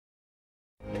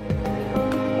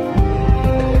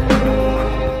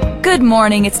Good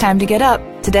morning, it's time to get up.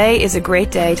 Today is a great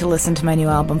day to listen to my new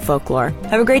album, Folklore.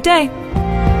 Have a great day.